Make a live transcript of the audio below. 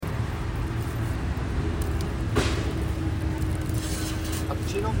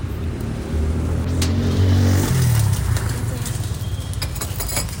cappuccino?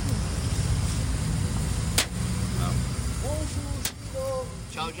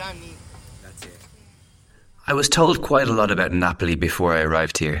 Ciao Gianni. That's it. I was told quite a lot about Napoli before I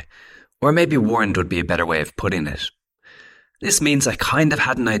arrived here, or maybe warned would be a better way of putting it. This means I kind of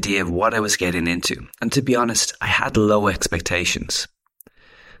had an idea of what I was getting into, and to be honest, I had low expectations.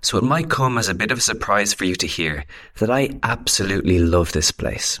 So it might come as a bit of a surprise for you to hear that I absolutely love this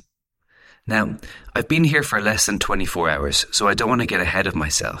place. Now, I've been here for less than 24 hours, so I don't want to get ahead of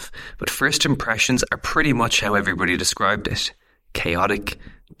myself, but first impressions are pretty much how everybody described it. Chaotic,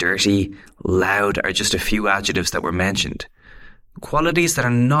 dirty, loud are just a few adjectives that were mentioned. Qualities that are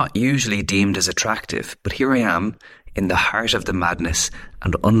not usually deemed as attractive, but here I am, in the heart of the madness,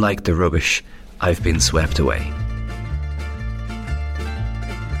 and unlike the rubbish, I've been swept away.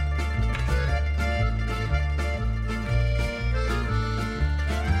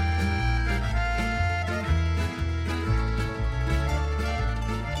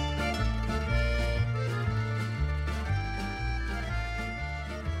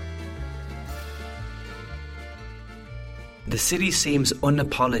 The city seems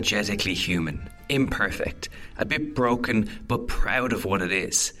unapologetically human, imperfect, a bit broken but proud of what it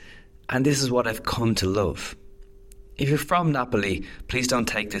is. And this is what I've come to love. If you're from Napoli, please don't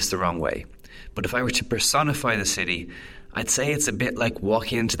take this the wrong way. But if I were to personify the city, I'd say it's a bit like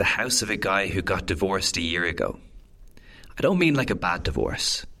walking into the house of a guy who got divorced a year ago. I don't mean like a bad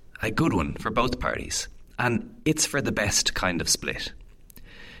divorce, a good one for both parties. And it's for the best kind of split.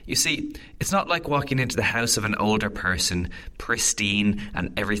 You see, it's not like walking into the house of an older person, pristine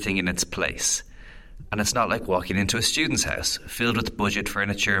and everything in its place. And it's not like walking into a student's house, filled with budget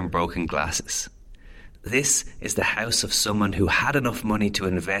furniture and broken glasses. This is the house of someone who had enough money to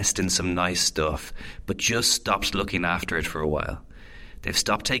invest in some nice stuff, but just stopped looking after it for a while. They've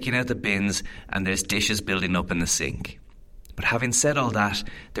stopped taking out the bins and there's dishes building up in the sink. But having said all that,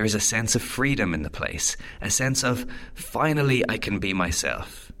 there is a sense of freedom in the place, a sense of, finally I can be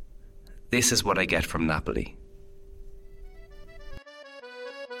myself. This is what I get from Napoli.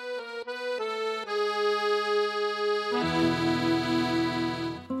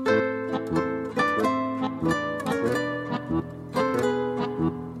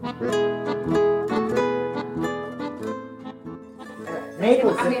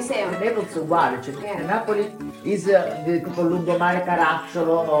 Naples è uguale, cioè Napoli is tipo lungomare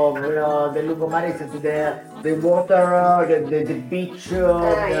Caracciolo, del lungomare the water, the beach,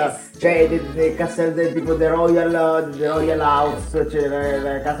 cioè the castle tipo the Royal House, cioè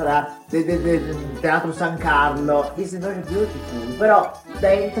la casa del Teatro San Carlo, is very beautiful, però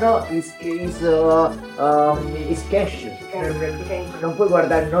dentro is cash, non puoi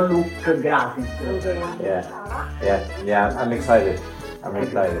guardare, no look gratis. Yeah, I'm excited,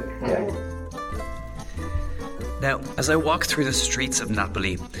 yeah. Now, as I walk through the streets of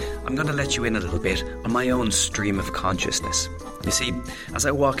Napoli, I'm going to let you in a little bit on my own stream of consciousness. You see, as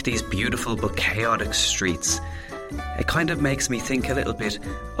I walk these beautiful but chaotic streets, it kind of makes me think a little bit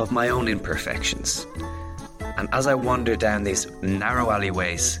of my own imperfections. And as I wander down these narrow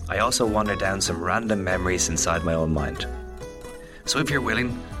alleyways, I also wander down some random memories inside my own mind. So if you're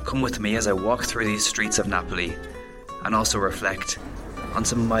willing, come with me as I walk through these streets of Napoli and also reflect on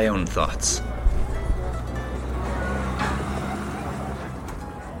some of my own thoughts.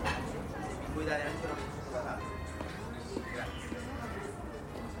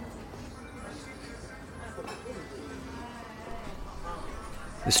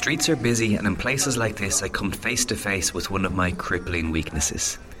 The streets are busy, and in places like this I come face to face with one of my crippling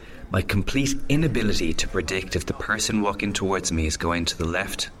weaknesses. My complete inability to predict if the person walking towards me is going to the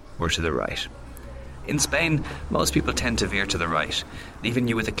left or to the right. In Spain, most people tend to veer to the right, leaving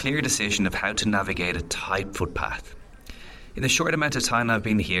you with a clear decision of how to navigate a tight footpath. In the short amount of time I've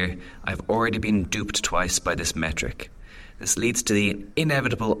been here, I've already been duped twice by this metric. This leads to the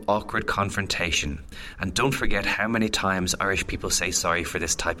inevitable awkward confrontation. And don't forget how many times Irish people say sorry for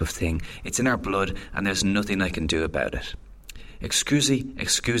this type of thing. It's in our blood and there's nothing I can do about it. Excusey.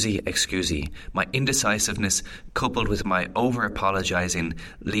 My indecisiveness, coupled with my over-apologising,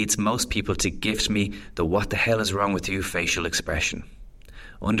 leads most people to gift me the "what the hell is wrong with you" facial expression.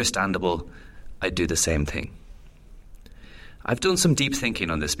 Understandable, I do the same thing. I've done some deep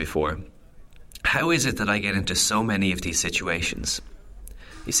thinking on this before. How is it that I get into so many of these situations?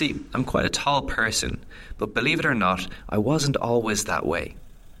 You see, I'm quite a tall person, but believe it or not, I wasn't always that way.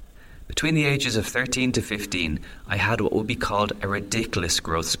 Between the ages of 13 to 15, I had what would be called a ridiculous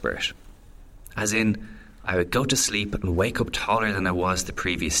growth spurt. As in, I would go to sleep and wake up taller than I was the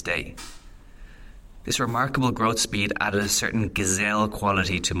previous day. This remarkable growth speed added a certain gazelle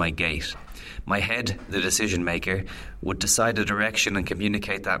quality to my gait. My head, the decision maker, would decide a direction and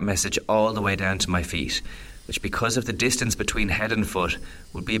communicate that message all the way down to my feet, which, because of the distance between head and foot,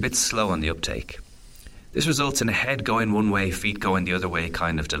 would be a bit slow on the uptake. This results in a head going one way, feet going the other way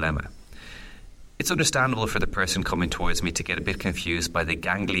kind of dilemma. It's understandable for the person coming towards me to get a bit confused by the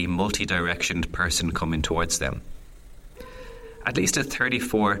gangly, multi-directioned person coming towards them. At least at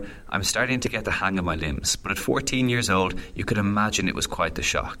 34, I'm starting to get the hang of my limbs, but at 14 years old, you could imagine it was quite the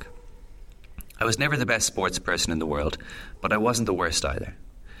shock. I was never the best sports person in the world, but I wasn't the worst either.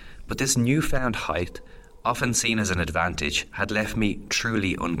 But this newfound height, often seen as an advantage, had left me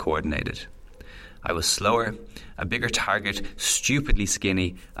truly uncoordinated. I was slower, a bigger target, stupidly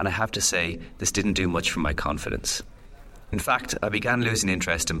skinny, and I have to say, this didn't do much for my confidence. In fact, I began losing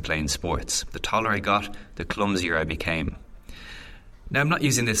interest in playing sports. The taller I got, the clumsier I became. Now, I'm not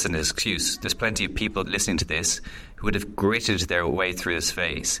using this as an excuse. There's plenty of people listening to this who would have gritted their way through this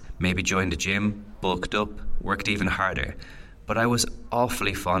phase, maybe joined a gym, bulked up, worked even harder. But I was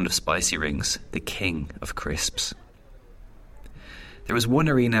awfully fond of spicy rings, the king of crisps. There was one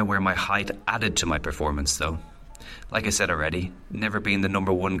arena where my height added to my performance, though. Like I said already, never been the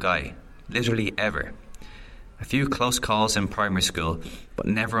number one guy, literally ever. A few close calls in primary school, but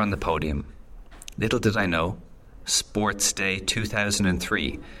never on the podium. Little did I know, Sports Day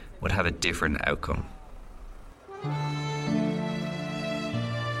 2003 would have a different outcome.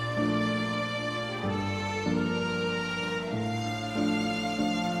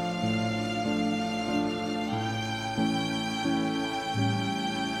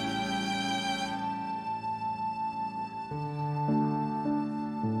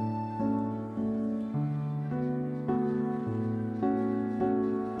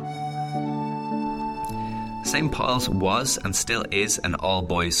 St. Paul's was and still is an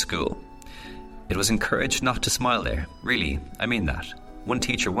all-boys school. It was encouraged not to smile there. Really, I mean that. One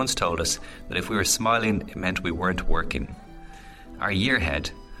teacher once told us that if we were smiling, it meant we weren't working. Our year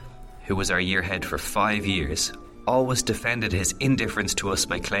head, who was our year head for 5 years, always defended his indifference to us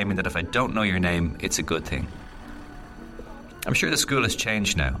by claiming that if I don't know your name, it's a good thing. I'm sure the school has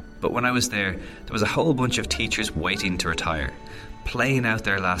changed now, but when I was there was a whole bunch of teachers waiting to retire, playing out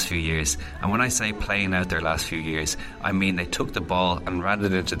their last few years. And when I say playing out their last few years, I mean they took the ball and ran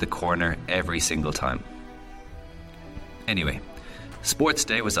it into the corner every single time. Anyway, Sports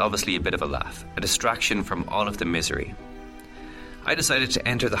Day was obviously a bit of a laugh, a distraction from all of the misery. I decided to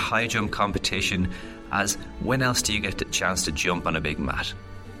enter the high jump competition, as when else do you get the chance to jump on a big mat?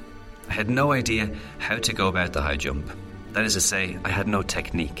 I had no idea how to go about the high jump. That is to say, I had no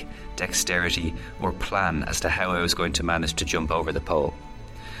technique, dexterity, or plan as to how I was going to manage to jump over the pole.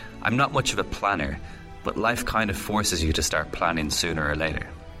 I'm not much of a planner, but life kind of forces you to start planning sooner or later.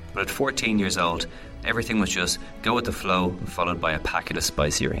 But at 14 years old, everything was just go with the flow, followed by a packet of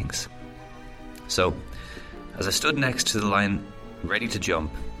spicy rings. So, as I stood next to the line, ready to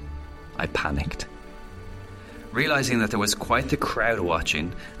jump, I panicked. Realising that there was quite the crowd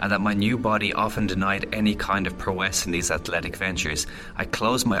watching and that my new body often denied any kind of prowess in these athletic ventures, I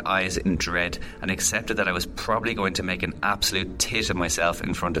closed my eyes in dread and accepted that I was probably going to make an absolute tit of myself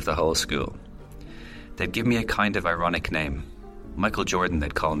in front of the whole school. They'd give me a kind of ironic name. Michael Jordan,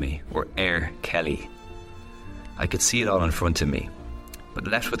 they'd call me, or Air Kelly. I could see it all in front of me. But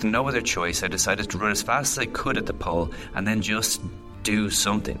left with no other choice, I decided to run as fast as I could at the pole and then just do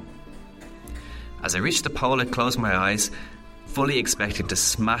something. As I reached the pole, I closed my eyes, fully expecting to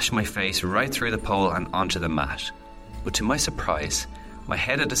smash my face right through the pole and onto the mat. But to my surprise, my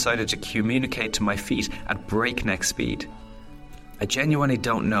head had decided to communicate to my feet at breakneck speed. I genuinely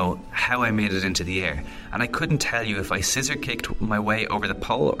don't know how I made it into the air, and I couldn't tell you if I scissor-kicked my way over the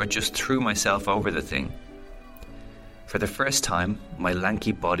pole or just threw myself over the thing. For the first time, my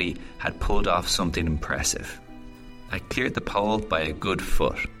lanky body had pulled off something impressive. I cleared the pole by a good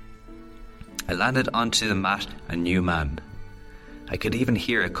foot. I landed onto the mat a new man. I could even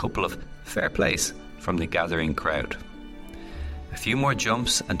hear a couple of fair plays from the gathering crowd. A few more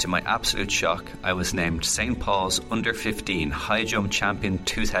jumps, and to my absolute shock, I was named St. Paul's Under-15 High Jump Champion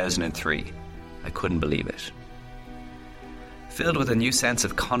 2003. I couldn't believe it. Filled with a new sense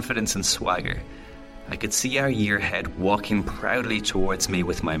of confidence and swagger, I could see our year head walking proudly towards me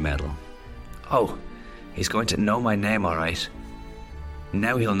with my medal. Oh, he's going to know my name all right.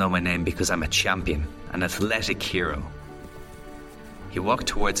 Now he'll know my name because I'm a champion, an athletic hero. He walked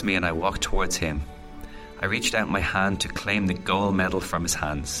towards me and I walked towards him. I reached out my hand to claim the gold medal from his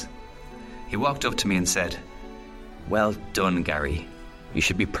hands. He walked up to me and said, "Well done, Gary. You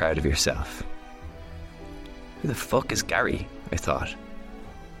should be proud of yourself." Who the fuck is Gary? I thought.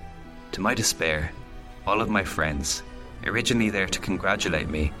 To my despair, All of my friends, originally there to congratulate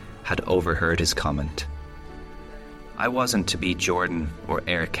me, had overheard his comment. I wasn't to be Jordan or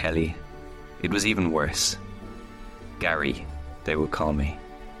Eric Kelly. It was even worse. Gary, they would call me.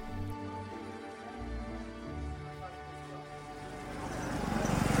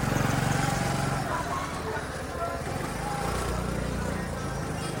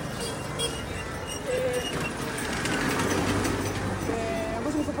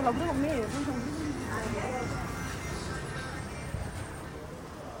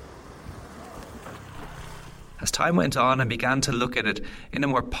 As time went on, I began to look at it in a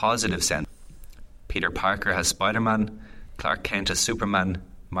more positive sense. Peter Parker has Spider-Man, Clark Kent has Superman,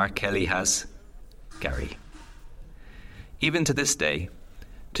 Mark Kelly has Gary. Even to this day,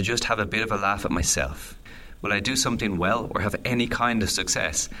 to just have a bit of a laugh at myself, when I do something well or have any kind of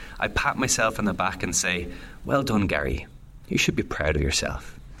success, I pat myself on the back and say, "Well done, Gary. You should be proud of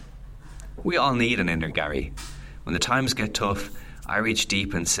yourself." We all need an inner Gary. When the times get tough, I reach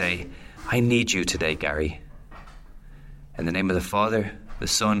deep and say, "I need you today, Gary." In the name of the Father, the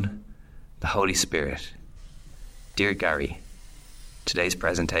Son, the Holy Spirit. Dear Gary, today's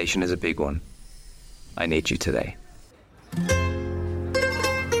presentation is a big one. I need you today.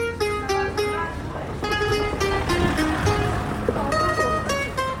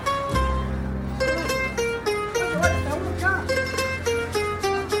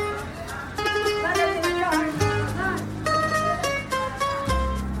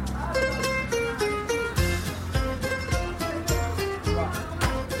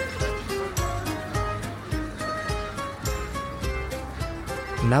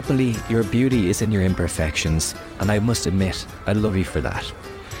 Napoli, your beauty is in your imperfections, and I must admit, I love you for that.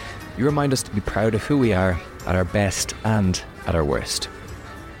 You remind us to be proud of who we are at our best and at our worst.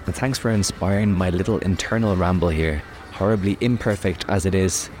 And thanks for inspiring my little internal ramble here, horribly imperfect as it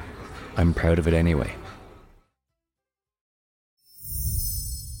is. I'm proud of it anyway.